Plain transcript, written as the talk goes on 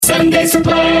7 Days to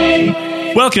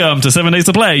Play. Welcome to 7 Days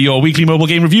to Play, your weekly mobile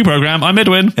game review program. I'm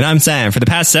Edwin. And I'm Sam. For the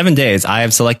past 7 days, I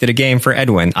have selected a game for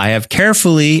Edwin. I have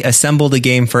carefully assembled a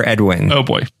game for Edwin. Oh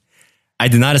boy. I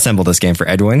did not assemble this game for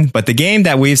Edwin, but the game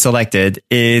that we've selected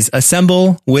is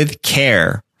Assemble with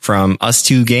Care from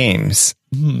Us2 Games.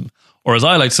 Or as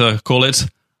I like to call it,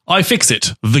 I Fix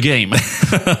It, the game.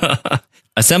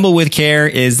 Assemble with Care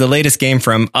is the latest game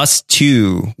from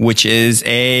Us2, which is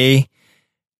a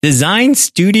design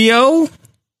studio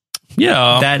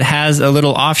that has a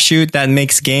little offshoot that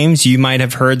makes games. You might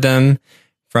have heard them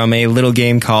from a little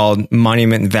game called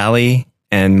Monument Valley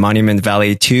and Monument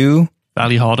Valley 2.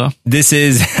 Valley Harder. This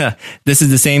is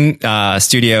the same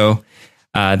studio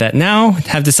that now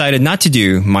have decided not to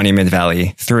do Monument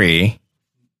Valley 3,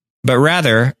 but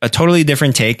rather a totally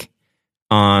different take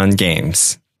on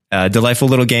games. A delightful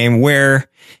little game where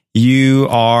you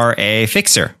are a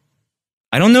fixer.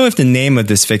 I don't know if the name of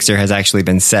this fixer has actually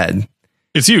been said.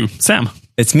 It's you, Sam.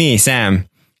 It's me, Sam.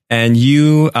 And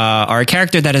you are a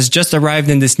character that has just arrived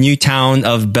in this new town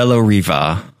of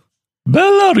Bellariva.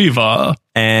 Bellariva.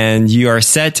 And you are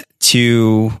set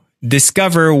to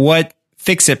discover what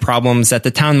fix-it problems that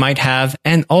the town might have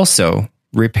and also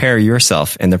repair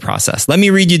yourself in the process. Let me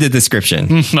read you the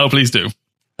description. No, please do.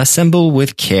 Assemble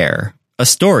with care. A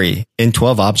story in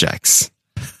 12 objects.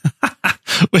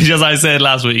 Which, as I said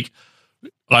last week,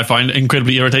 I find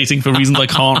incredibly irritating for reasons I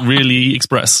can't really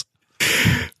express.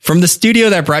 From the studio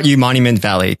that brought you Monument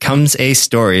Valley comes a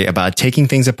story about taking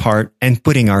things apart and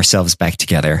putting ourselves back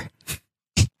together.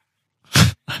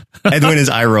 Edwin is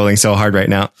eye-rolling so hard right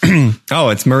now. Oh,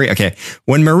 it's Maria. Okay.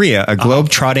 When Maria, a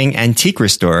globe-trotting antique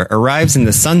restorer, arrives in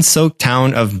the sun-soaked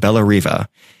town of Bellariva,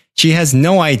 she has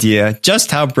no idea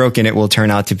just how broken it will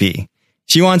turn out to be.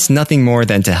 She wants nothing more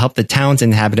than to help the town's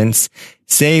inhabitants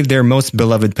save their most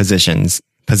beloved possessions.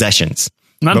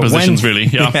 Not positions, really.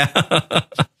 Yeah.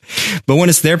 But when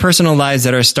it's their personal lives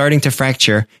that are starting to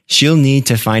fracture, she'll need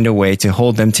to find a way to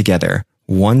hold them together,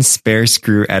 one spare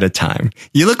screw at a time.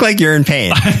 You look like you're in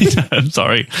pain. I'm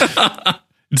sorry.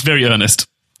 It's very earnest.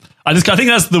 I think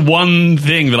that's the one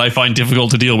thing that I find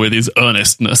difficult to deal with is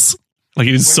earnestness. Like,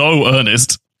 it is so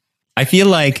earnest. I feel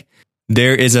like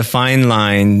there is a fine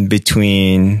line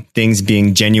between things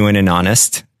being genuine and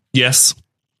honest. Yes.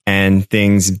 And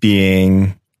things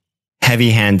being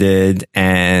heavy-handed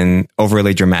and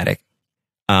overly dramatic.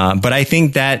 But I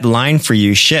think that line for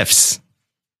you shifts.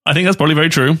 I think that's probably very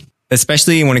true.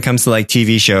 Especially when it comes to like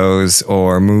TV shows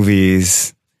or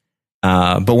movies.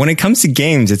 But when it comes to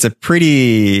games, it's a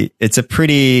pretty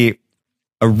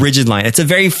rigid line. It's a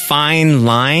very fine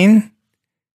line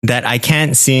that I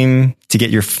can't seem to get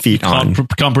your feet on.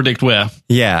 Can't predict where.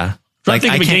 Yeah. I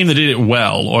think of a game that did it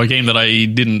well, or a game that I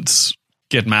didn't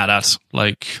get mad at.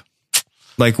 Like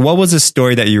what was a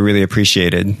story that you really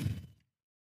appreciated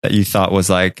that you thought was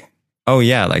like, oh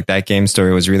yeah, like that game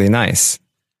story was really nice?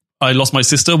 I Lost My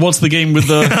Sister. What's the game with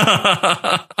the...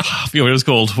 I forget what it was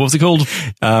called. What was it called?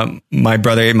 My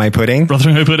Brother Ate My Pudding. Brother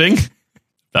Ate My Pudding.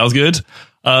 That was good.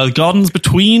 Gardens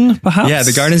Between, perhaps? Yeah,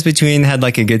 the Gardens Between had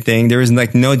like a good thing. There was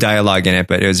like no dialogue in it,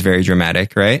 but it was very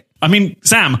dramatic, right? I mean,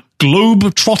 Sam,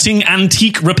 globe-trotting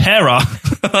antique repairer.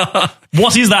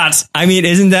 What is that? I mean,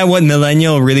 isn't that what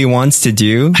Millennial really wants to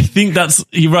do? I think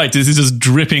you're right. This is just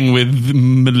dripping with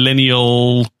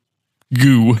millennial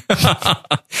goo.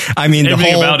 I mean,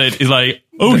 everything about it is like,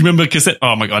 remember cassette?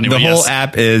 Oh my God. Anyway, the whole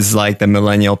app is like the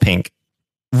millennial pink.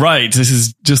 Right. This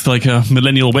is just like a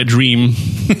millennial wet dream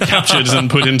captured and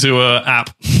put into an app.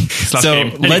 So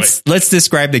anyway, let's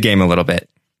describe the game a little bit.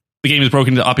 The game is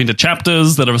broken up into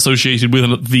chapters that are associated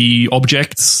with the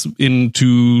objects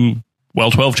into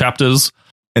 12 chapters.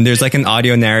 And there's like an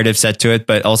audio narrative set to it,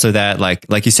 but also that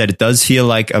like you said, it does feel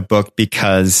like a book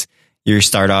because you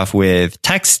start off with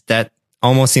text that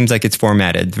almost seems like it's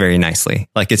formatted very nicely.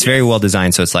 Like it's very well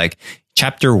designed. So it's like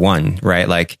chapter 1, right?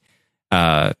 Like,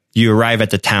 you arrive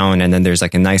at the town and then there's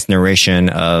like a nice narration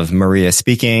of Maria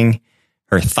speaking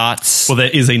her thoughts. Well, there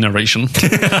is a narration.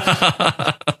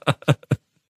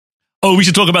 Oh, we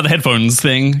should talk about the headphones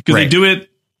thing because they do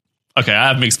it. Okay, I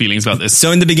have mixed feelings about this.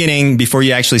 So in the beginning, before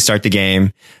you actually start the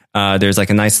game, there's like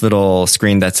a nice little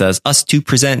screen that says Us2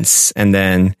 Presents. And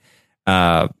then,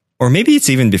 or maybe it's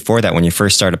even before that when you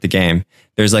first start up the game,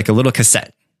 there's like a little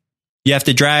cassette. You have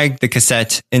to drag the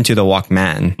cassette into the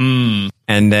Walkman.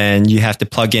 And then you have to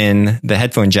plug in the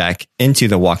headphone jack into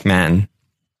the Walkman.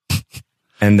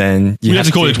 And then we have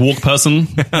to call it Walk Person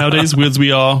nowadays, because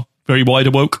we are very wide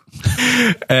awoke.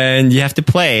 And you have to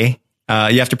play.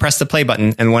 You have to press the play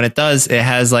button. And when it does, it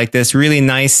has like this really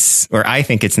nice, or I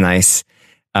think it's nice,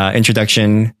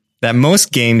 introduction that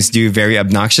most games do very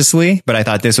obnoxiously, but I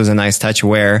thought this was a nice touch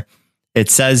where it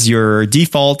says your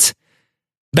default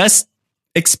best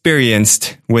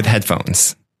experienced with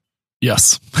headphones,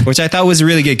 Yes. which I thought was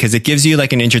really good because it gives you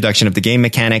like an introduction of the game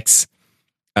mechanics.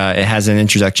 It has an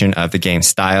introduction of the game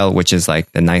style, which is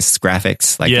like the nice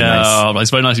graphics. Like It's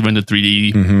very nicely rendered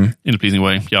 3D in a pleasing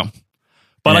way. Yeah.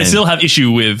 But I And- still have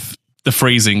issue with the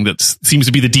phrasing that seems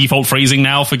to be the default phrasing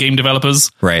now for game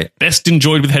developers. right. Best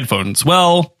enjoyed with headphones.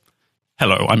 Well,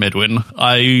 hello, I'm Edwin.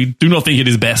 I do not think it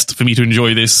is best for me to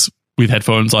enjoy this with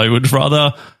headphones. I would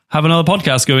rather have another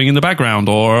podcast going in the background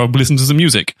or listen to some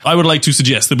music. I would like to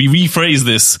suggest that we rephrase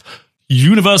this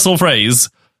universal phrase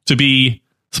to be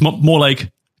more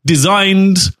like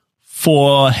designed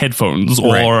for headphones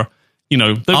or, Right.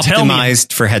 don't tell me.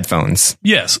 Optimized for headphones.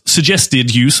 Yes,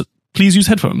 suggested use. Please use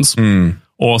headphones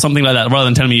or something like that rather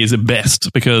than telling me is it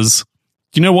best because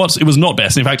you know what? It was not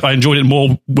best. In fact, I enjoyed it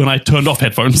more when I turned off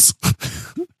headphones.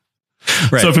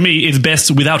 Right. So for me, it's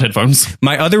best without headphones.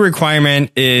 My other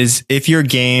requirement is if your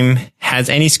game has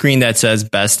any screen that says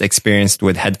best experienced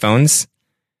with headphones,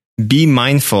 be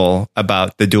mindful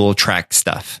about the dual track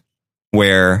stuff.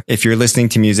 Where if you're listening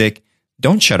to music,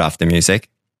 don't shut off the music,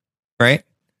 right?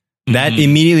 That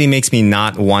immediately makes me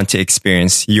not want to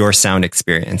experience your sound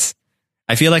experience.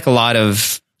 I feel like a lot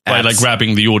of By like apps-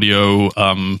 grabbing the audio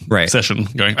Right. session,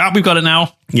 going, we've got it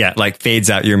now. yeah, like fades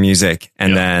out your music.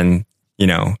 And then,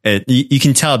 you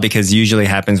can tell because it usually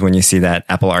happens when you see that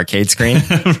Apple Arcade screen.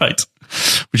 Right.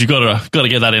 But you've got to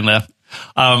get that in there.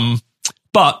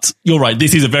 But you're right.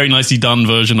 This is a very nicely done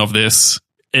version of this.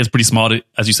 It's pretty smart. It,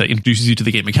 as you say, introduces you to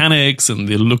the game mechanics and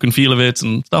the look and feel of it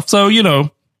and stuff. So,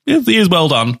 it is well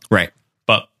done. Right.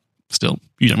 But still,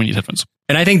 you don't really need headphones.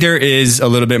 And I think there is a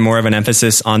little bit more of an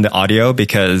emphasis on the audio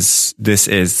because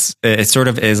it sort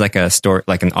of is like a story,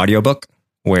 like an audiobook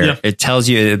where it tells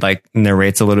you, it like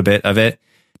narrates a little bit of it.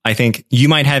 I think you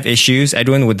might have issues,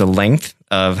 Edwin, with the length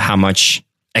of how much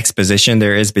exposition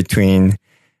there is between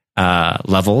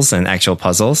levels and actual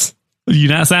puzzles.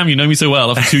 Sam, you know me so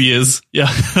well after 2 years. Yeah.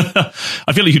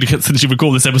 I feel like you should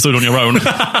record this episode on your own.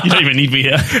 You don't even need me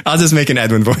here. I'll just make an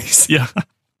Edwin voice. Yeah.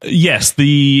 Yes,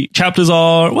 the chapters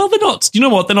are, well, they're not, you know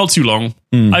what? They're not too long.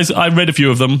 I read a few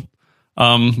of them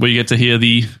where you get to hear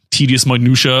the tedious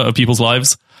minutia of people's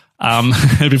lives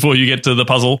before you get to the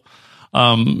puzzle.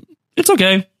 It's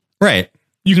okay. Right.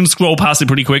 You can scroll past it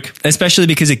pretty quick. Especially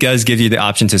because it does give you the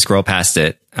option to scroll past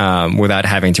it without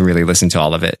having to really listen to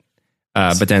all of it.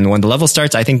 But then when the level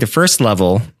starts, I think the first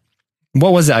level,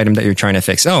 what was the item that you're trying to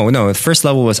fix? Oh, no, the first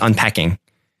level was unpacking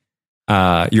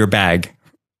your bag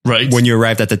Right. when you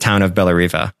arrived at the town of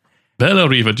Bellariva.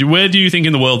 Bellariva. Where do you think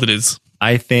in the world it is?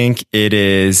 I think it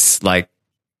is like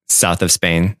south of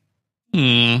Spain.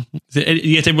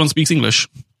 Yet everyone speaks English.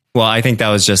 Well, I think that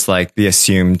was just like the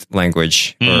assumed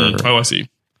language. Oh, I see.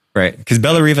 Right. Because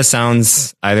Bellariva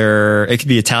sounds either, it could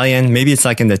be Italian. Maybe it's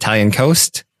like in the Italian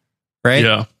coast. Right.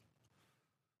 Yeah.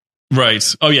 Right.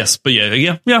 Oh, yes. But yeah.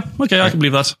 Okay, I can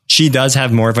believe that. She does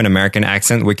have more of an American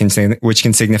accent, which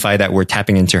can signify that we're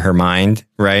tapping into her mind,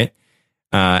 right?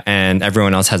 And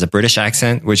everyone else has a British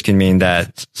accent, which can mean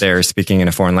that they're speaking in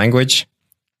a foreign language,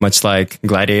 much like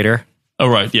Gladiator. Oh,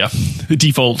 right. Yeah.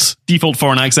 Default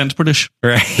foreign accent, British.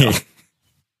 Right.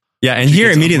 Yeah. And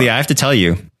here immediately, I have to tell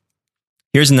you,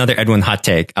 here's another Edwin hot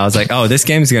take. I was like, oh, this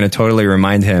game is going to totally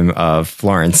remind him of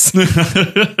Florence.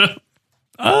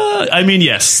 I mean,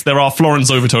 yes, there are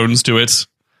Florence overtones to it,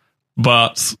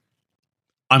 but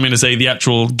I'm going to say the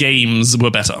actual games were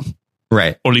better.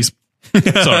 Right. Or at least,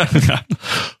 sorry.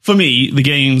 For me, the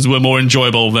games were more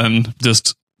enjoyable than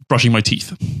just brushing my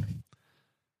teeth.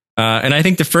 And I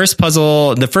think the first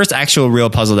actual real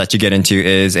puzzle that you get into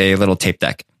is a little tape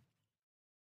deck.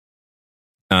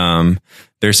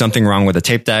 There's something wrong with the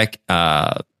tape deck.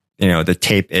 The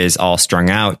tape is all strung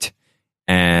out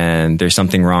and there's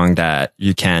something wrong that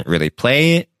you can't really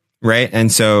play it. Right.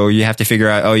 And so you have to figure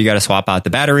out, you got to swap out the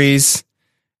batteries,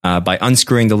 by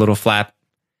unscrewing the little flap.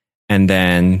 And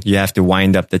then you have to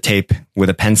wind up the tape with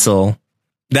a pencil.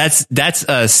 That's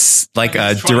a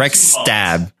direct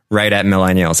stab right at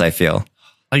millennials, I feel.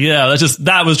 Yeah,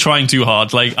 that was trying too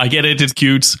hard. Like, I get it, it's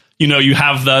cute. You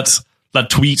have that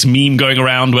tweet meme going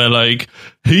around where like,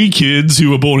 hey kids who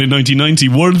were born in 1990,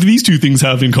 what do these two things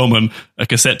have in common? A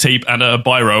cassette tape and a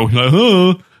biro. Like,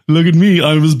 oh, look at me,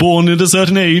 I was born at a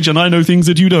certain age and I know things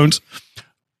that you don't.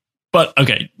 But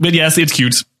okay, but yes, it's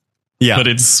cute. Yeah. But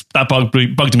that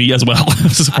bugged me as well,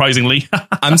 surprisingly.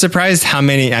 I'm surprised how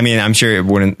many, I'm sure it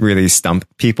wouldn't really stump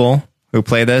people who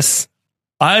play this.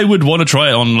 I would want to try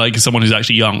it on like someone who's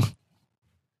actually young.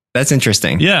 That's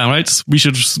interesting. Yeah, right. We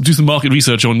should do some market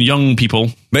research on young people.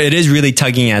 But it is really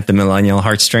tugging at the millennial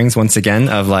heartstrings once again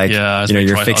of like, Yeah, it's you know, very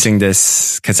you're try fixing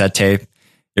this cassette tape,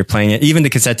 you're playing it. Even the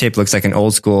cassette tape looks like an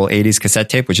old school 80s cassette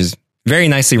tape, which is very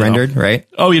nicely rendered, right?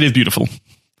 Oh, it is beautiful.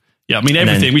 Yeah, I mean,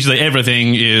 everything, then- we should say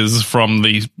everything is from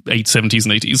the 70s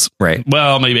and 80s. Right.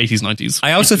 Well, maybe 80s, 90s.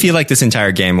 I also feel like this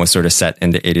entire game was sort of set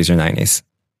in the 80s or 90s.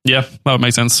 Yeah, that would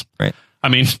make sense. Right. I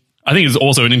mean, I think it's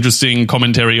also an interesting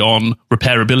commentary on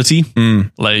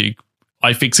repairability. Like,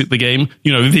 iFixit the game.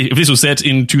 You know, if this was set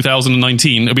in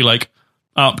 2019, it'd be like,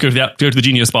 go to the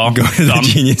Genius Bar. Go to the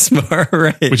Genius Bar,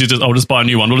 right? Which is just, just buy a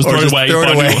new one. We'll just Or throw just it away, throw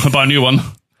it away. buy a new one.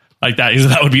 Like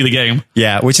that would be the game.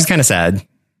 Yeah, which is kind of sad.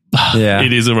 Yeah.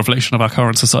 It is a reflection of our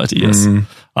current society, yes.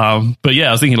 But yeah,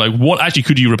 I was thinking, like, what actually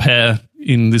could you repair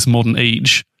in this modern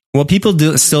age? Well,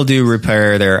 people still do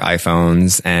repair their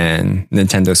iPhones and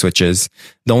Nintendo Switches.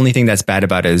 The only thing that's bad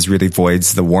about it is really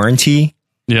voids the warranty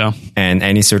Yeah. and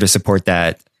any sort of support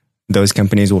that those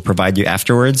companies will provide you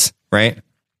afterwards, right?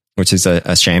 Which is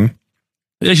a shame.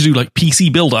 They actually do like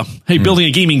PC Builder. Hey, building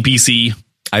a gaming PC.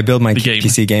 I build my game.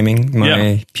 PC gaming,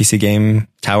 my PC game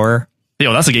tower.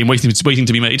 Yeah, that's a game waiting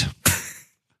to be made.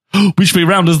 Which way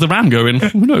round does the RAM go in?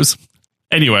 Who knows?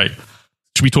 Anyway,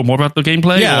 should we talk more about the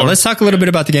gameplay? Yeah, or- let's talk a little bit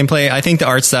about the gameplay. I think the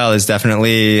art style is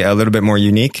definitely a little bit more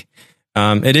unique.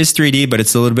 It is 3D, but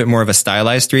it's a little bit more of a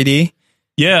stylized 3D.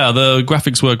 Yeah, the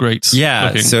graphics were great. Yeah.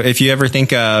 looking. So if you ever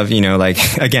think of, you know, like,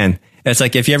 again, it's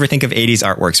like if you ever think of 80s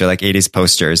artworks or like 80s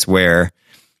posters where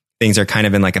things are kind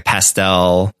of in like a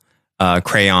pastel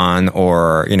crayon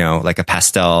or, you know, like a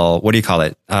pastel, what do you call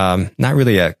it? Not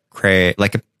really a cray,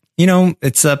 like a, you know,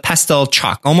 it's a pastel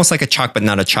chalk, almost like a chalk, but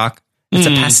not a chalk. It's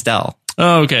a pastel.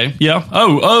 Oh, okay. Yeah.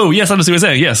 Oh, yes, I understand what you're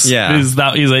saying. Yes. Yeah.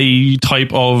 That is a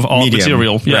type of art Medium,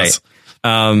 material. Yes.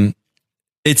 Right.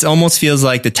 It almost feels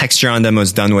like the texture on them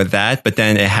was done with that, but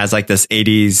then it has like this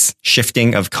 80s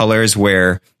shifting of colors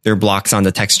where there are blocks on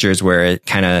the textures where it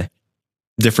kind of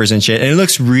differs and shit. And it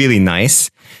looks really nice.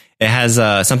 It has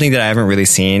something that I haven't really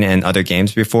seen in other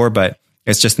games before, but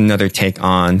it's just another take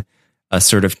on a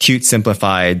sort of cute,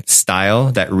 simplified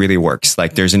style that really works.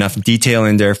 Like there's enough detail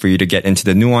in there for you to get into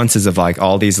the nuances of like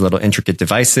all these little intricate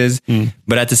devices,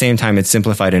 but at the same time, it's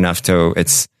simplified enough to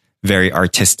it's very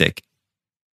artistic.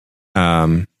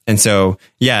 And so,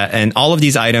 yeah, and all of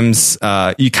these items,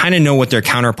 you kind of know what their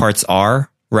counterparts are,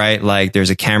 right? Like there's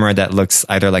a camera that looks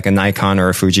either like a Nikon or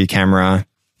a Fuji camera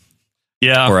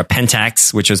Yeah. or a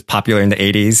Pentax, which was popular in the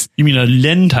 80s. You mean a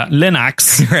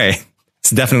Lenax? Right. It's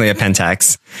definitely a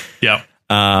Pentax. Yeah.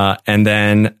 And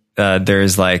then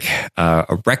there's like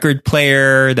a record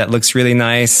player that looks really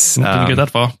nice. Didn't get that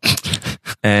far.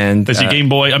 And There's your Game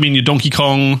Boy. I mean, your Donkey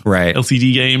Kong Right.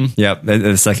 LCD game. Yep.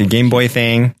 It's like a Game Boy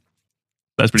thing.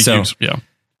 That's pretty So- cute. Yeah.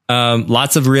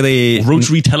 Lots of really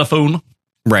Rotary telephone.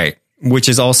 right. Which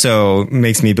is also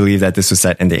makes me believe that this was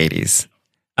set in the 80s.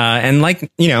 And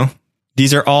like, you know,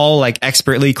 these are all like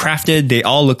expertly crafted. They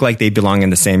all look like they belong in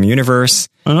the same universe.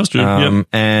 Oh, that's true. Yeah.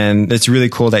 And it's really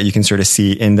cool that you can sort of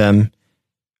see in them,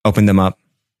 open them up,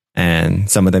 and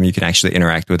some of them you can actually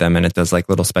interact with them, and it does like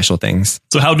little special things.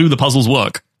 So how do the puzzles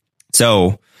work?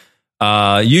 So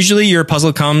usually your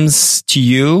puzzle comes to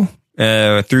you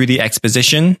through the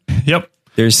exposition. Yep.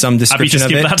 There's some Happy to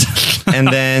description of skip it. that. And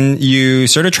then you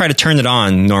sort of try to turn it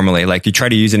on normally. Like you try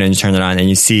to use it and you turn it on and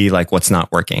you see like what's not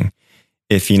working.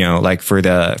 If, you know, like for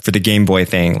the Game Boy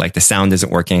thing, like the sound isn't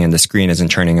working and the screen isn't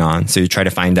turning on. So you try to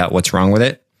find out what's wrong with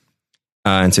it.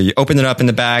 And so you open it up in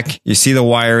the back, you see the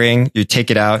wiring, you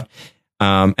take it out,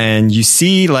 and you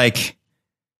see like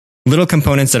little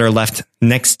components that are left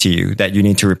next to you that you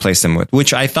need to replace them with,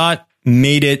 which I thought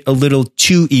made it a little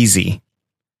too easy.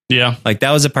 Yeah. Like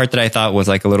that was a part that I thought was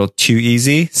like a little too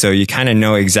easy. So you kind of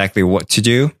know exactly what to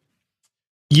do.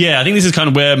 Yeah. I think this is kind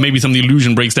of where maybe some of the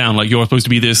illusion breaks down. Like you're supposed to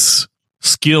be this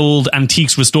skilled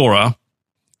antiques restorer.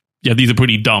 Yeah. These are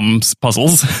pretty dumb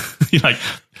puzzles. You're like,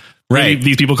 really, Right.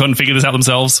 these people couldn't figure this out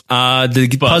themselves.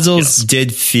 The puzzles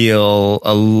did feel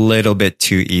a little bit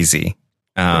too easy.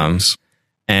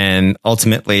 And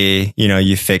ultimately, you know,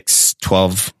 you fix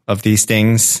 12 of these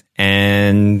things.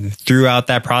 And throughout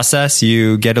that process,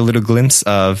 you get a little glimpse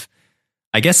of,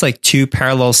 I guess, like two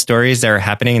parallel stories that are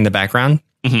happening in the background.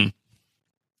 Mm-hmm.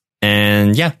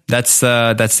 And yeah, that's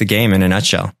the game in a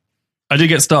nutshell. I did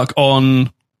get stuck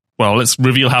on, well, let's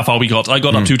reveal how far we got. I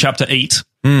got up to chapter 8,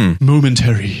 Hmm.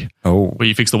 Momentary, Oh, where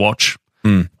you fix the watch.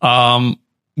 Hmm.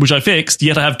 Which I fixed,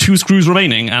 yet I have 2 screws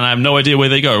remaining, and I have no idea where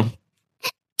they go.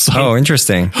 So, oh,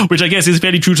 interesting. which I guess is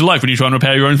fairly true to life when you try and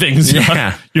repair your own things.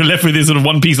 Yeah. You're left with this sort of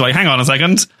one piece, like, hang on a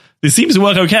second, this seems to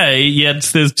work okay, yet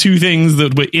there's 2 things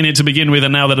that were in it to begin with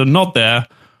and now that are not there.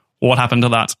 what happened to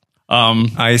that.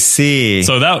 I see.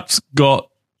 So that got,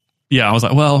 I was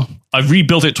like, well, I've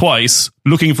rebuilt it twice,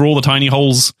 looking for all the tiny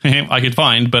holes I could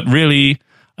find, but really,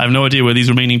 I have no idea where these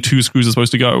remaining 2 screws are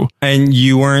supposed to go. And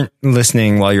you weren't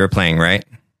listening while you were playing, right?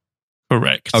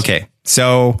 Correct. Okay.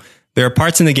 So there are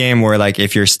parts in the game where, like,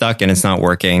 if you're stuck and it's not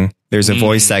working, there's a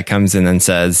voice that comes in and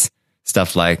says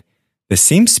stuff like, this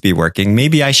seems to be working.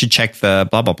 Maybe I should check the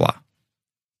blah, blah, blah.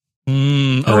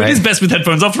 It is best with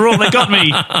headphones. After all, they got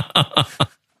me.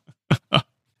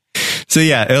 So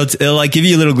yeah, it'll like give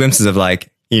you little glimpses of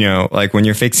like, you know, like when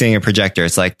you're fixing a projector,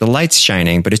 it's like the light's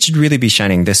shining, but it should really be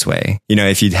shining this way. You know,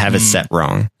 if you have it set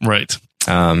wrong. Right.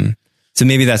 So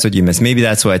maybe that's what you missed. Maybe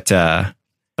that's what,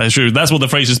 that's true. That's what the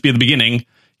phrase should be at the beginning.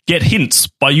 Get hints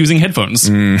by using headphones.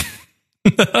 How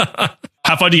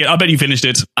far did you get? I bet you finished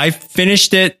it. I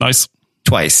finished it. Nice.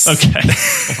 Twice. Okay.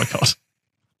 Oh my God.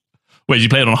 Wait, did you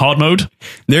play it on hard mode?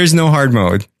 There's no hard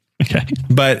mode. Okay.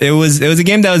 But it was a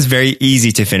game that was very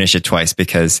easy to finish it twice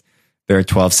because there are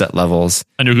 12 set levels.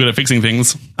 And you're good at fixing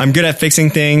things. I'm good at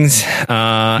fixing things. You've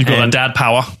got that dad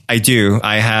power. I do.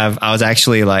 I was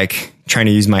actually like trying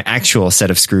to use my actual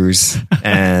set of screws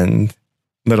and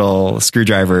little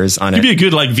screwdrivers on it. It'd be a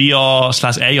good like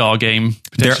VR/AR game.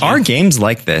 There are games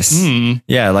like this.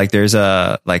 Yeah, like there's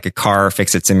a car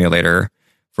fix-it simulator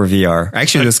for VR.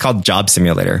 Actually, it's called Job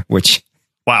Simulator, which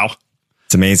wow,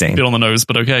 it's amazing. Bit on the nose,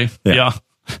 but okay. Yeah.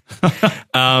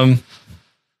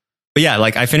 But yeah,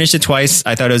 like I finished it twice.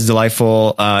 I thought it was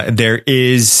delightful. There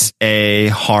is a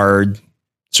hard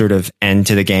sort of end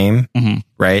to the game,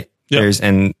 right? Yep.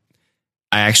 And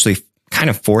I actually kind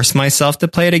of forced myself to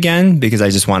play it again because I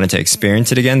just wanted to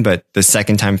experience it again. But the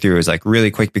second time through was like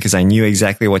really quick because I knew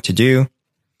exactly what to do.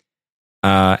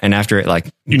 And after it, like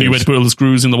you knew where to put all the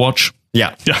screws in the watch.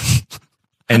 Yeah.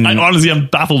 And I'm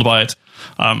baffled by it.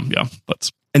 And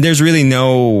there's really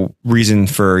no reason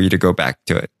for you to go back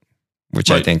to it,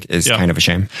 which I think is kind of a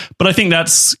shame. But I think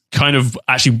that's kind of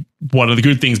actually one of the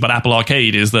good things about Apple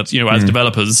Arcade is that, you know, as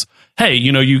developers, hey,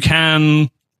 you know, you can,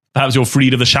 perhaps you're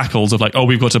freed of the shackles of like, oh,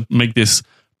 we've got to make this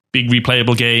big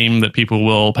replayable game that people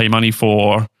will pay money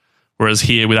for. Whereas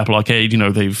here with Apple Arcade, you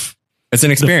know, it's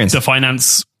an experience. The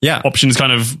finance option is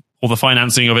kind of, or the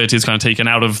financing of it is kind of taken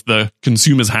out of the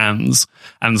consumer's hands.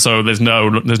 And so there's no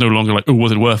longer like, oh,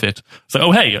 was it worth it? It's like,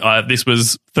 oh, hey, this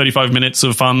was 35 minutes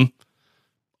of fun.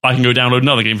 I can go download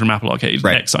another game from Apple Arcade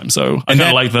next time. So I kind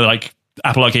of like that,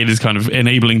 Apple Arcade is kind of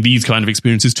enabling these kind of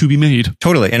experiences to be made.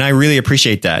 Totally. And I really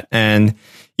appreciate that. And,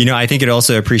 you know, I think it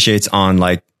also appreciates on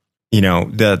like, you know,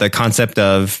 the concept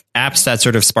of apps that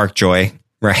sort of spark joy,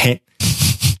 right?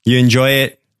 You enjoy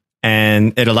it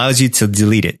and it allows you to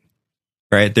delete it.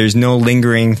 Right. There's no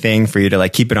lingering thing for you to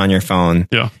like keep it on your phone.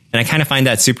 Yeah. And I kind of find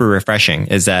that super refreshing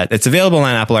is that it's available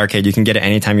on Apple Arcade. You can get it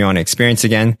anytime you want to experience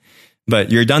again, but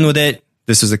you're done with it.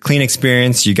 This was a clean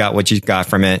experience. You got what you got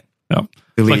from it. Yeah.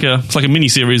 It's like a mini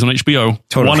series on HBO.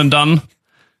 Totally. One and done.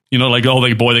 You know, like, oh,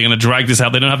 they're going to drag this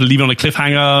out. They don't have to leave it on a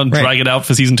cliffhanger and drag it out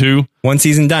for season 2. One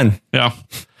season done. Yeah.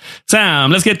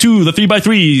 Sam, let's get to the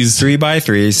 3x3s.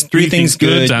 3x3s. Three things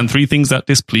good and 3 things that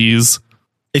displease.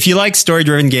 If you like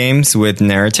story-driven games with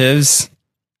narratives,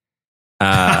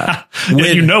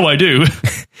 you know I do.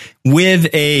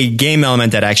 With a game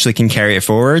element that actually can carry it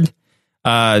forward,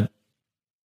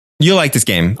 you'll like this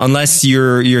game. Unless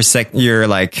you're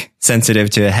like sensitive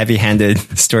to heavy-handed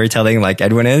storytelling like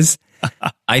Edwin is.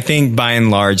 I think by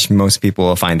and large, most people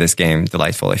will find this game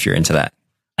delightful if you're into that.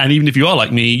 And even if you are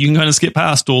like me, you can kind of skip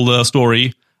past all the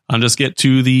story and just get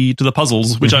to the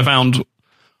puzzles, which I found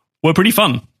were pretty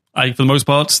fun. For the most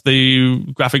part, the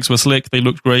graphics were slick. They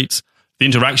looked great. The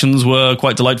interactions were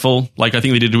quite delightful. Like, I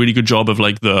think they did a really good job of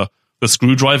like the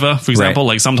screwdriver, for example.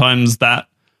 Like sometimes that,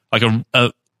 like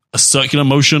a circular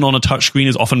motion on a touch screen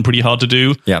is often pretty hard to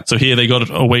do. Yeah. So here they got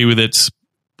away with it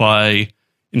by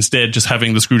instead just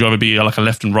having the screwdriver be like a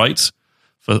left and right.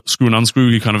 For screw and unscrew,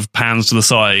 you kind of pans to the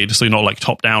side, so you're not like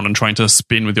top down and trying to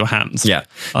spin with your hands. Yeah.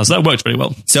 So that worked very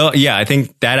well. So yeah, I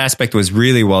think that aspect was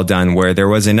really well done where there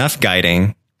was enough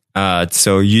guiding.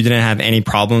 So you didn't have any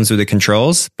problems with the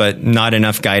controls, but not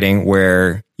enough guiding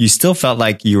where you still felt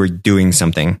like you were doing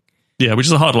something. Yeah, which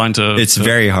is a hard line to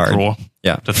very hard. Draw.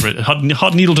 Yeah. To thread.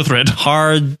 Hard needle to thread.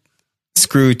 Hard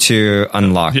screw to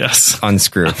unlock. Yes.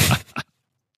 Unscrew.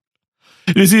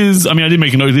 This is, I did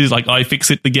make a note. This is like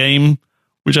iFixit the game,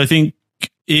 which I think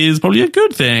is probably a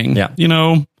good thing. Yeah. You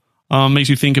know, makes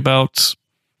you think about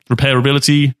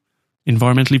repairability,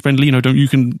 environmentally friendly. You know, you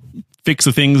can fix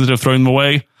the things that have thrown them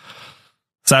away.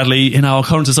 Sadly, in our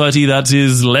current society, that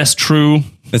is less true.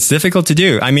 It's difficult to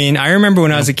do. I remember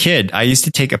when I was a kid, I used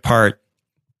to take apart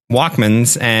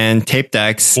Walkmans and tape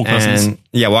decks Walk and persons.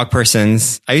 walk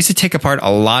persons. I used to take apart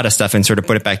a lot of stuff and sort of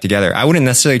put it back together. I wouldn't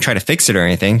necessarily try to fix it or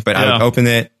anything, but I would open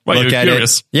it, Right, look you're at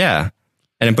curious. it. Yeah.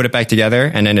 And then put it back together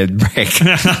and then it'd break.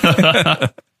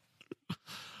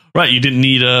 Right, you didn't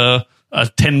need a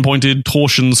 10-pointed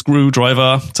torsion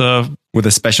screwdriver to... With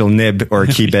a special nib or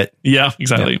key bit. Yeah,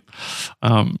 exactly.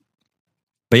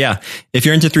 But yeah, if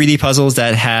you're into 3D puzzles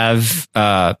that have,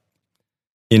 a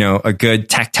good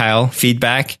tactile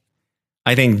feedback,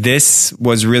 I think this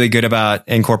was really good about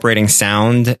incorporating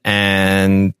sound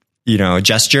and,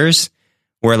 gestures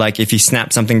where like if you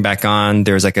snap something back on,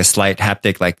 there's like a slight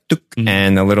haptic, like tuk,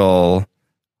 and a little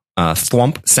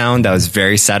thwomp sound that was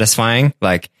very satisfying.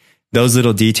 Like those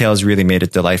little details really made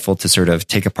it delightful to sort of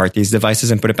take apart these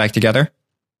devices and put it back together.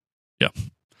 Yeah.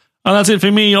 And that's it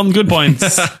for me on good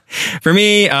points. For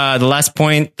me, the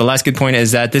last good point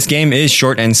is that this game is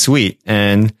short and sweet.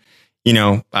 And,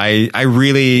 I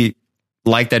really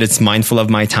like that it's mindful of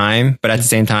my time, but at the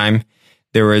same time,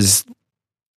 there was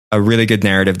a really good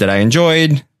narrative that I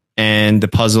enjoyed. And the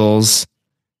puzzles,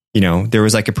 there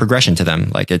was like a progression to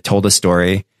them. Like it told a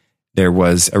story. There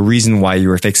was a reason why you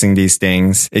were fixing these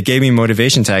things. It gave me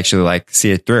motivation to actually like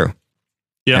see it through.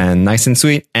 Yeah. And nice and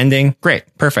sweet ending. Great.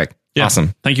 Perfect. Yeah.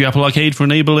 Awesome. Thank you, Apple Arcade, for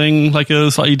enabling like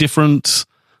a slightly different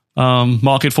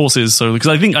market forces. So, because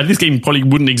I think this game probably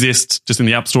wouldn't exist just in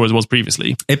the App Store as it was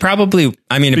previously. It probably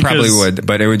would,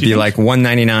 but it would be like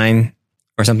 $1.99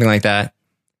 or something like that.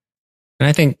 And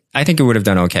I think it would have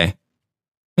done okay.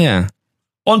 Yeah.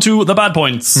 On to the bad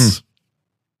points.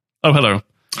 Oh, hello.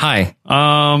 Hi.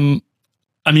 I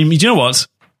mean, you know what?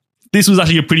 This was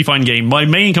actually a pretty fine game. My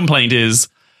main complaint is,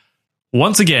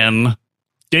 once again,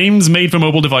 games made for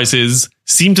mobile devices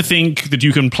seem to think that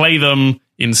you can play them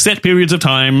in set periods of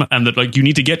time and that like you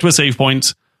need to get to a save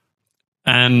point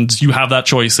and you have that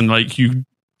choice and like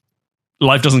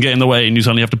life doesn't get in the way and you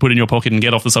suddenly have to put it in your pocket and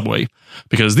get off the subway.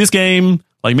 Because this game,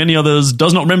 like many others,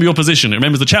 does not remember your position. It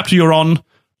remembers the chapter you're on,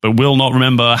 but will not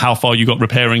remember how far you got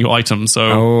repairing your item.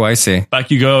 So I see. back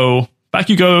you go.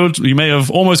 You may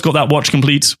have almost got that watch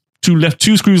complete.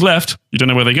 Two screws left. You don't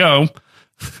know where they go.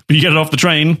 But you get it off the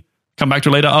train, come back to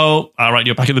it later. Oh, all right,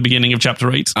 you're back at the beginning of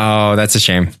chapter 8. Oh, that's a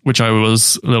shame. Which I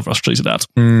was a little frustrated at.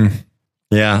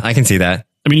 Yeah, I can see that.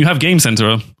 I mean, you have Game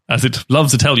Center, as it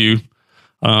loves to tell you,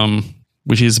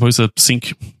 which is supposed to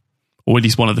sync, or at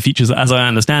least one of the features, as I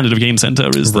understand it, of Game Center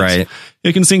is that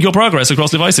it can sync your progress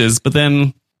across devices, but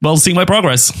then, well, sync my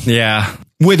progress. Yeah.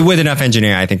 With enough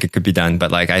engineering, I think it could be done,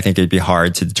 but like I think it'd be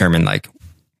hard to determine like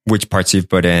which parts you've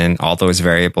put in, all those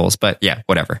variables. But yeah,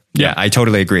 whatever. Yeah, I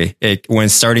totally agree. When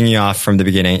starting you off from the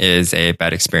beginning is a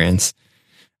bad experience.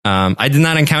 I did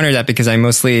not encounter that because I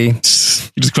mostly...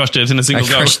 You just crushed it in a single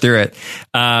go. I crushed through it.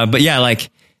 But yeah, like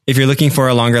if you're looking for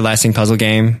a longer lasting puzzle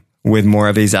game with more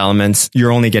of these elements,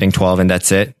 you're only getting 12 and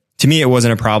that's it. To me, it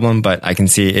wasn't a problem, but I can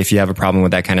see if you have a problem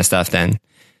with that kind of stuff, then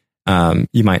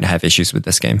you might have issues with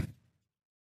this game.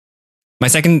 My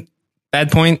second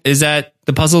bad point is that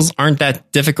the puzzles aren't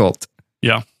that difficult.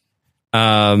 Yeah.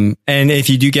 And if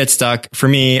you do get stuck, for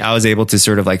me, I was able to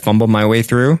sort of like fumble my way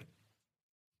through.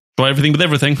 Try everything with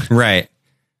everything. Right.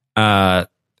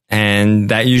 And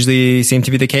that usually seemed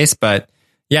to be the case. But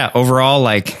yeah, overall,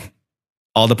 like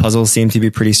all the puzzles seem to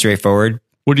be pretty straightforward.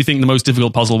 What do you think the most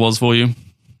difficult puzzle was for you?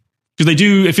 Because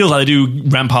it feels like they do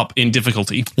ramp up in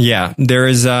difficulty. Yeah. There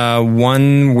is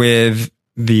one with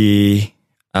the...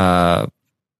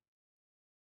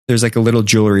 there's like a little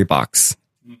jewelry box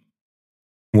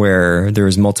where there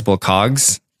was multiple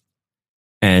cogs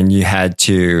and you had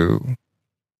to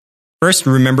first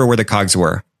remember where the cogs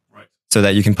were so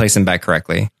that you can place them back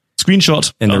correctly.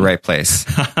 Screenshot. In the right place.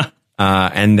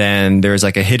 And then there's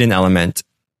like a hidden element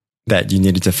that you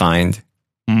needed to find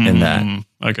in that.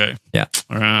 Okay. Yeah.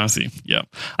 I see. Yeah.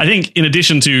 I think in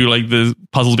addition to like the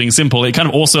puzzles being simple, it kind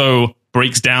of also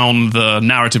breaks down the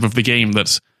narrative of the game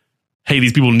that, hey,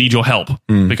 these people need your help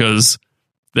because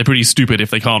they're pretty stupid if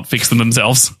they can't fix them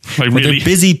themselves. Like, but really, they're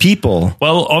busy people.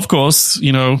 Well, of course,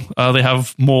 they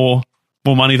have more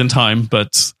money than time,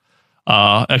 but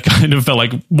I kind of felt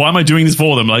like, why am I doing this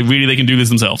for them? Like, really, they can do this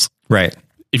themselves. Right.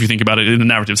 If you think about it in a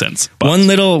narrative sense. But one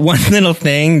little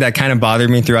thing that kind of bothered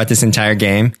me throughout this entire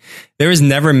game, there was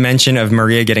never mention of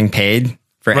Maria getting paid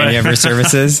for any of her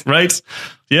services. Right.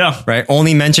 Yeah. Right.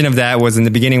 Only mention of that was in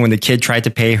the beginning when the kid tried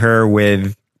to pay her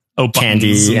with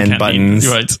candy and buttons.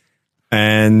 Right.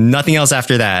 And nothing else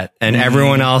after that. And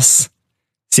everyone else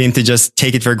seemed to just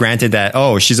take it for granted that,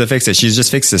 oh, she's a fix-it. She's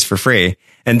just fixed this for free.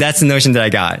 And that's the notion that I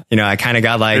got. I kind of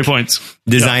got like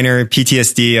designer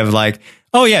PTSD of like,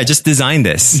 oh yeah, just design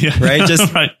this. Yeah. Right.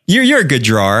 Just, you're a good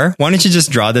drawer. Why don't you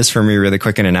just draw this for me really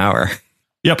quick in an hour?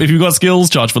 Yep, if you've got skills,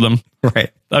 charge for them.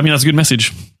 Right. I mean, that's a good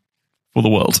message for the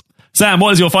world. Sam,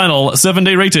 what is your final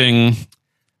 7-day rating?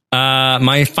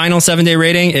 My final 7-day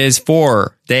rating is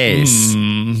 4 days.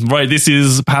 Right, this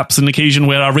is perhaps an occasion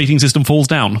where our rating system falls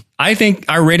down. I think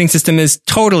our rating system is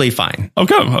totally fine.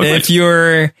 Okay. If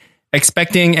you're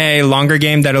expecting a longer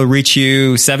game that'll reach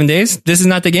you 7 days, this is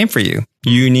not the game for you.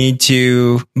 You need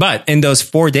to, but in those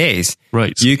 4 days,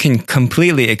 Right. you can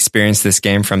completely experience this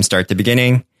game from start to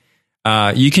beginning.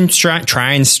 You can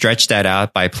try and stretch that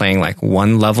out by playing like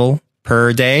one level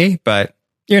per day, but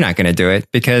you're not going to do it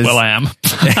because... Well, I am.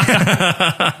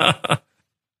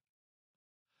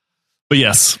 But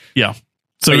yes, yeah.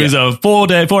 So it was a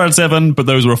 4 out of 7, but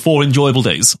those were 4 enjoyable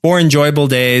days. 4 enjoyable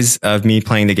days of me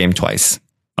playing the game twice.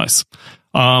 Nice.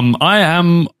 I'm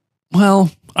also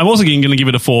going to give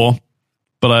it a 4,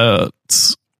 but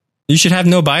you should have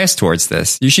no bias towards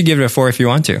this. You should give it a 4 if you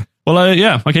want to. well,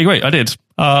 yeah, okay, great, I did.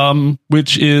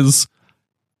 Which is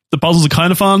the puzzles are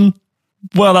kind of fun.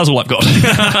 Well, that's all I've got.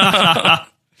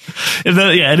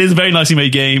 It is a very nicely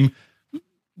made game.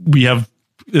 We have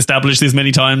established this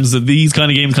many times that these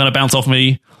kind of games kind of bounce off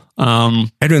me.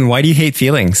 Edwin, why do you hate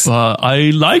feelings?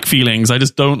 I like feelings. I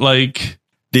just don't like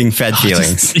being fed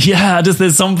feelings. Just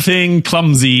there's something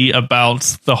clumsy about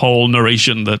the whole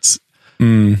narration that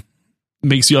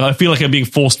makes you. I feel like I'm being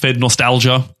force fed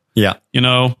nostalgia. Yeah, you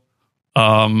know,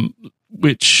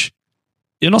 which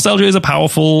nostalgia is a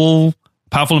powerful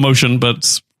emotion,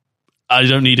 but I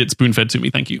don't need it spoon fed to me.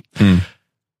 Thank you.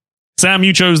 Sam,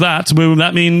 you chose that. Well,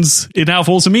 that means it now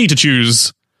falls to me to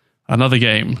choose another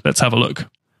game. Let's have a look.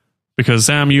 Because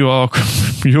Sam, you're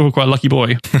quite a lucky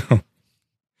boy.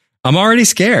 I'm already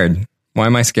scared. Why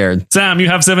am I scared? Sam, you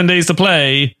have 7 days to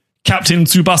play Captain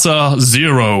Tsubasa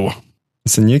 0.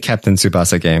 It's a new Captain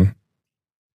Tsubasa game.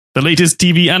 The latest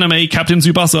TV anime Captain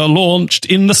Tsubasa launched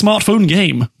in the smartphone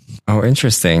game. Oh,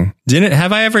 interesting.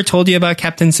 Have I ever told you about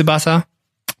Captain Tsubasa?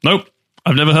 Nope.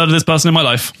 I've never heard of this person in my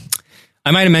life. I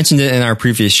might have mentioned it in our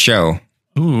previous show.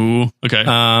 Ooh, okay.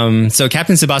 So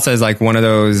Captain Tsubasa is like one of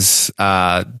those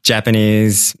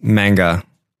Japanese manga,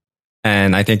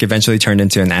 and I think eventually turned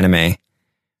into an anime.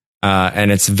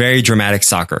 And it's very dramatic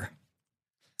soccer.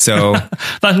 So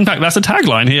in fact, that's a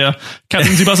tagline here.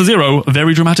 Captain Tsubasa 0,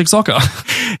 very dramatic soccer.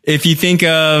 If you think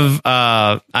of,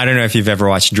 I don't know if you've ever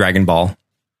watched Dragon Ball.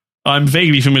 I'm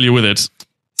vaguely familiar with it.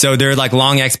 So there are like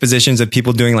long expositions of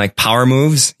people doing like power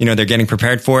moves. You know, they're getting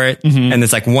prepared for it. And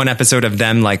there's like one episode of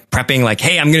them like prepping like,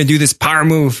 hey, I'm going to do this power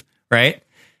move. Right.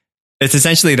 It's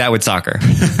essentially that with soccer.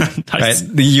 Nice.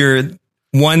 Right. Your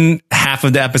one half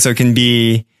of the episode can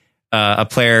be a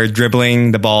player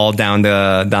dribbling the ball down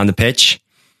the pitch.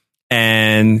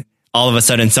 And all of a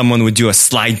sudden someone would do a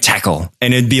slide tackle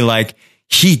and it'd be like,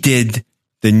 he did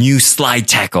the new slide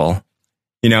tackle.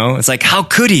 You know, it's like, how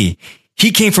could he?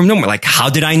 He came from nowhere. Like, how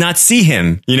did I not see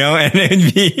him? You know, and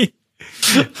it'd be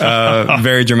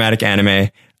very dramatic anime.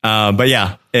 But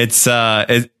yeah,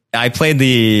 I played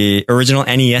the original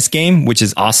NES game, which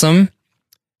is awesome.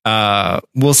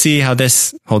 We'll see how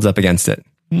this holds up against it.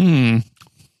 Before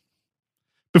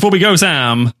we go,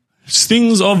 Sam,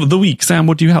 things of the week. Sam,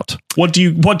 what do you hat? What do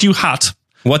you hat?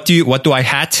 What do I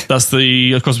hat? That's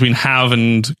the cross between have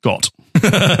and got.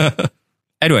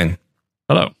 Edwin.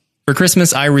 Hello. For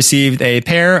Christmas, I received a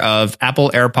pair of Apple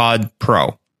AirPod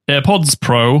Pro. AirPods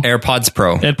Pro. AirPods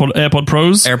Pro. AirPod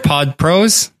Pros. AirPod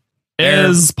Pros.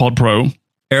 AirPod Pro.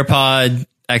 AirPod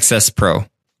XS Pro.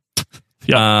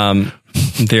 Yeah.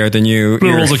 They're the new...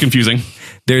 Plurals are confusing.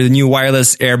 They're the new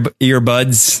wireless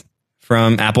earbuds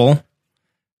from Apple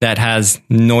that has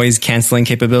noise canceling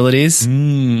capabilities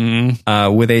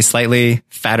with a slightly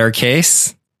fatter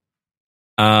case.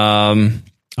 I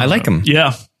like them.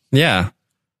 Yeah. Yeah.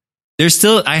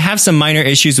 I have some minor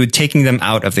issues with taking them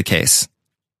out of the case.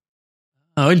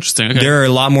 Oh, interesting. Okay. They're a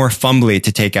lot more fumbly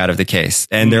to take out of the case.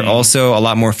 And they're also a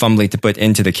lot more fumbly to put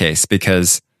into the case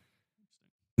because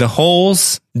the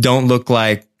holes don't look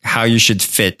like how you should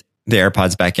fit the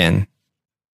AirPods back in.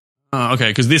 Okay,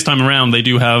 because this time around they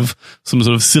do have some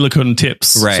sort of silicone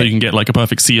tips, right, so you can get like a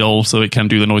perfect seal so it can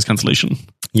do the noise cancellation.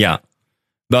 Yeah.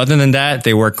 But other than that,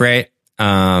 they work great.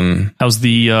 How's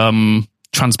the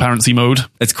transparency mode?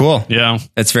 It's cool. Yeah.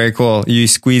 It's very cool. You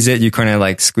squeeze it, you kind of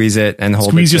like squeeze it and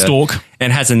hold Squeeze it. your stalk.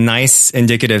 And it has a nice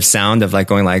indicative sound of like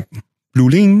going like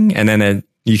bluling, and then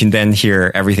you can then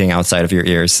hear everything outside of your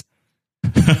ears.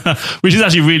 Which is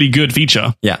actually a really good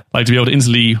feature. Yeah. Like to be able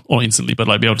to but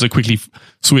like be able to quickly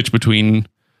switch between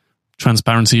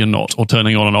transparency and not, or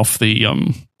turning on and off the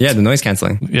the noise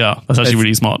canceling. Yeah, that's actually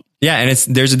really smart. Yeah, and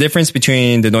there's a difference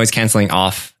between the noise canceling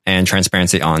off and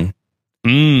transparency on.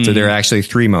 So there are actually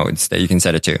 3 modes that you can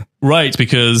set it to. Right,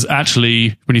 because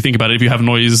actually, when you think about it, if you have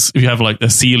noise, if you have like a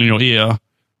seal in your ear,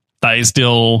 that is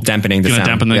still dampening the sound.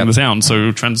 Dampening the sound.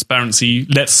 So transparency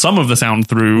lets some of the sound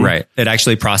through. Right. It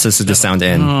actually processes the sound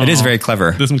in. It is very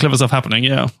clever. There's some clever stuff happening.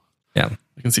 Yeah. Yeah.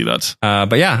 I can see that.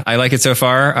 But yeah, I like it so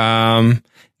far.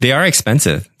 They are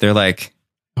expensive. They're like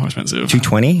How expensive?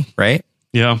 $220, right?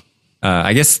 Yeah.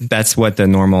 I guess that's what the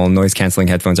normal noise canceling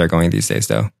headphones are going these days,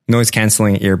 though. Noise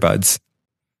canceling earbuds.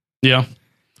 Yeah.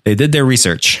 They did their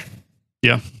research.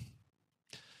 Yeah.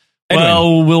 Edwin.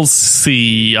 Well, we'll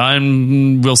see.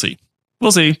 We'll see.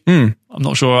 We'll see. I'm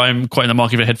not sure I'm quite in the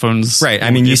market for headphones. Right. I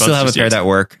mean, you still have a pair that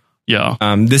work. Yeah.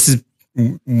 This is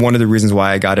one of the reasons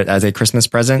why I got it as a Christmas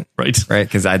present. Right. Right.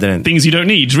 Because I didn't Things you don't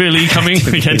need really coming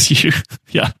against you.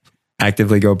 Yeah.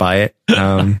 actively go buy it.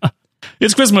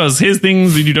 It's Christmas. Here's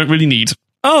things that you don't really need.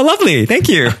 Oh, lovely. Thank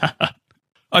you.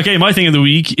 Okay, my thing of the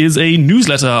week is a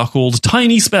newsletter called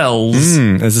Tiny Spells.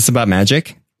 Is this about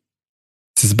magic?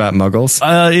 Is this about muggles?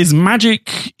 It's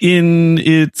magic in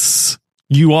its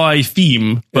UI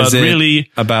theme, but Is it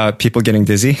really about people getting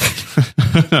dizzy?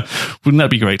 wouldn't that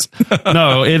be great?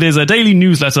 No, it is a daily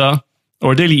newsletter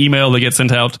or a daily email that gets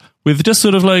sent out with just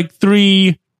sort of like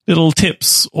 3 little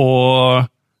tips or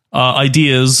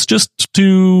ideas just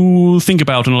to think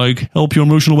about and like help your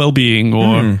emotional well-being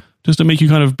or just to make you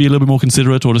kind of be a little bit more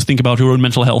considerate or just think about your own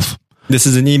mental health. This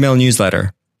is an email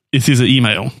newsletter. It is an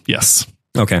email, yes.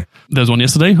 Okay. There's one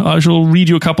yesterday. I shall read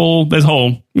you a couple. There's a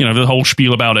whole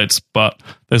spiel about it, but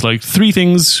there's like 3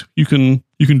 things you can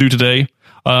do today.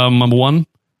 Number 1,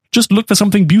 just look for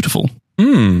something beautiful.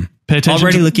 Pay attention.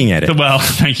 Already looking at it. Well,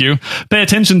 thank you. Pay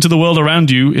attention to the world around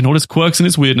you in all its quirks and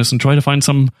its weirdness and try to find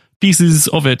some pieces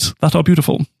of it that are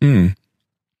beautiful. 2,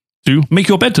 make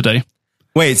your bed today.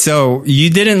 Wait, so you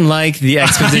didn't like the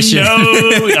exposition?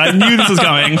 I knew this was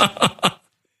coming.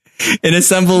 In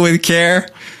Assemble with Care,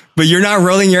 but you're not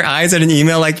rolling your eyes at an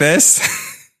email like this?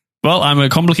 Well, I'm a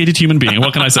complicated human being.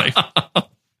 What can I say?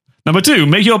 Number 2,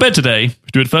 make your bed today.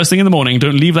 Do it first thing in the morning.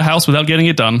 Don't leave the house without getting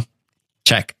it done.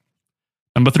 Check.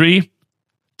 Number 3,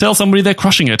 tell somebody they're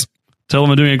crushing it. Tell them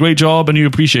they're doing a great job and you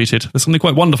appreciate it. There's something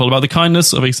quite wonderful about the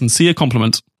kindness of a sincere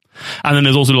compliment. And then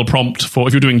there's also a little prompt for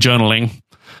if you're doing journaling.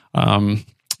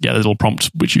 There's a little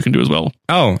prompt which you can do as well.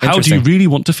 Oh, how do you really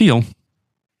want to feel?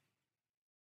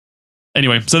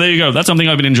 Anyway, so there you go. That's something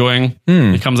I've been enjoying.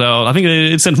 It comes out, I think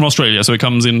it's sent from Australia, so it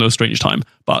comes in a strange time.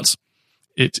 But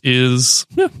it is,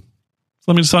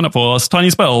 something to sign up for. Tiny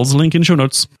Spells, link in show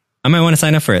notes. I might want to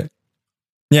sign up for it.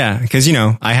 Yeah, because,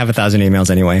 I have 1,000 emails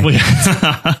anyway. Well,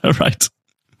 yeah. Right.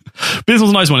 But this was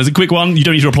a nice one. It's a quick one. You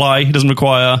don't need to reply. It doesn't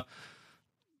require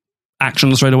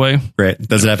action straight away. Great.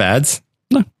 Does it have ads?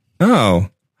 No. Oh,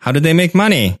 how did they make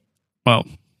money? Well,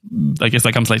 I guess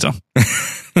that comes later.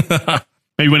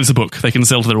 Maybe when it's a book, they can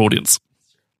sell to their audience.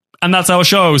 And that's our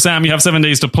show. Sam, you have 7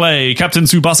 days to play. Captain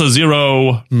Tsubasa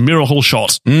 0, Miracle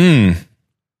Shot.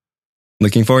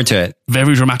 Looking forward to it.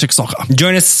 Very dramatic soccer.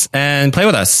 Join us and play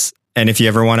with us. And if you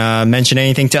ever want to mention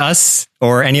anything to us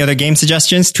or any other game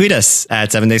suggestions, tweet us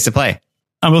at 7 Days to Play.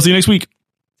 And we'll see you next week.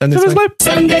 7 Days to Play.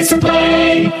 7 days to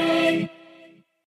play.